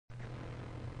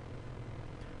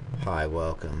Hi,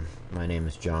 welcome. My name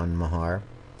is John Mahar,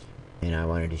 and I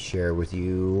wanted to share with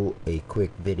you a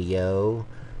quick video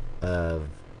of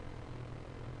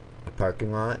a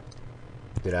parking lot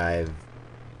that I've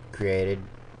created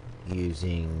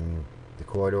using the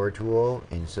corridor tool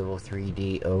in Civil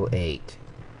 3D 08.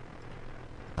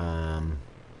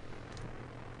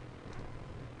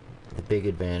 The big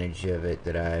advantage of it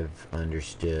that I've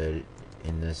understood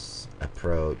in this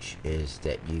approach is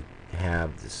that you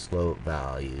have the slope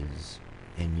values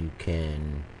and you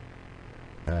can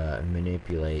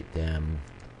manipulate them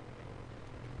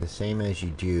the same as you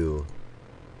do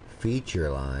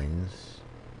feature lines.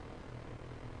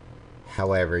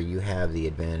 However, you have the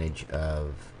advantage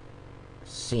of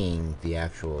seeing the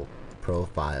actual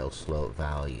profile slope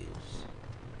values,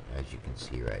 as you can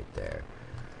see right there.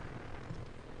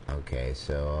 Okay,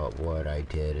 so what I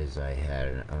did is I had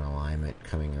an alignment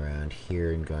coming around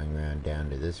here and going around down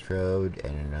to this road,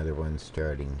 and another one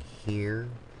starting here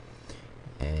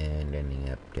and ending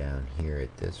up down here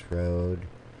at this road.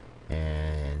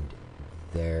 And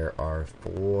there are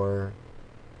 4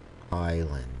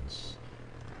 islands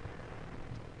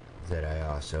that I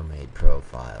also made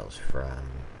profiles from.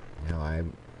 Now, I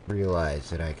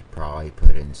realized that I could probably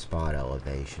put in spot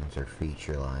elevations or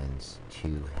feature lines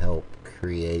to help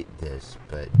create this,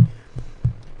 but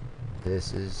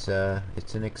this is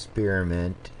it's an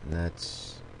experiment, and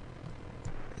it's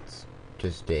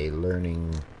just a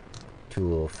learning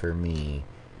tool for me,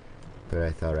 but I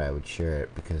thought I would share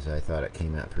it because I thought it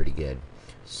came out pretty good.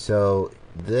 So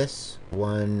this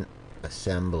one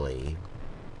assembly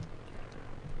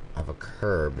of a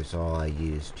curb is all I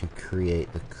used to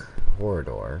create the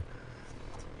corridor,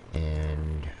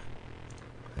 and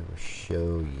I will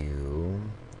show you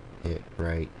it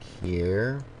right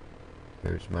here.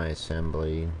 Here's my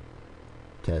assembly,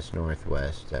 test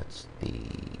northwest, that's the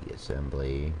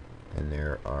assembly, and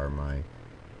there are my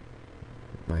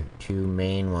 2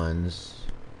 main ones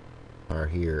are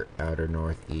here, outer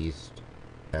northeast,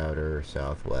 outer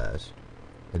southwest,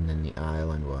 and then the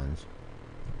island ones.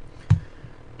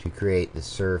 To create the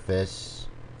surface,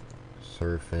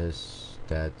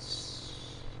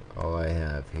 that's all I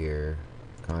have here.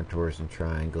 Contours and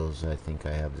triangles, I think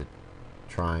I have the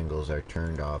triangles are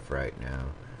turned off right now.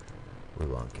 We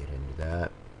won't get into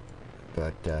that,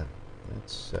 but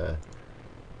that's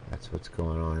what's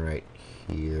going on right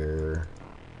here.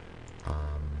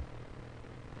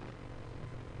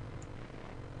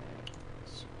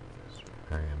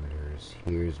 Parameters.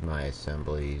 Here's my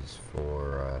assemblies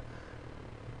for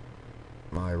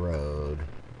my road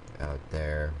out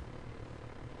there.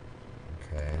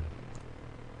 Okay,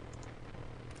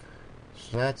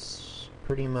 so that's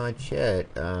pretty much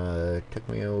it. Took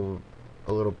me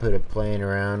a little bit of playing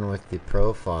around with the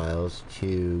profiles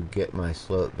to get my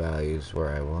slope values where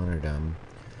I wanted them.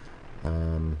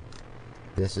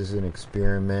 This is an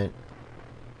experiment,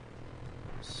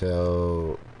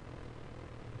 so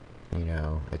you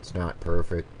know, it's not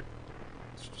perfect.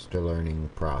 It's just a learning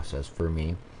process for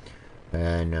me.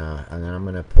 And then I'm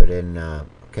going to put in a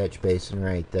catch basin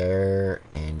right there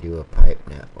and do a pipe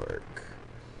network.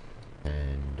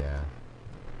 And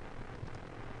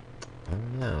I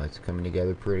don't know, it's coming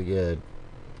together pretty good.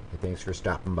 Thanks for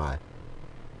stopping by.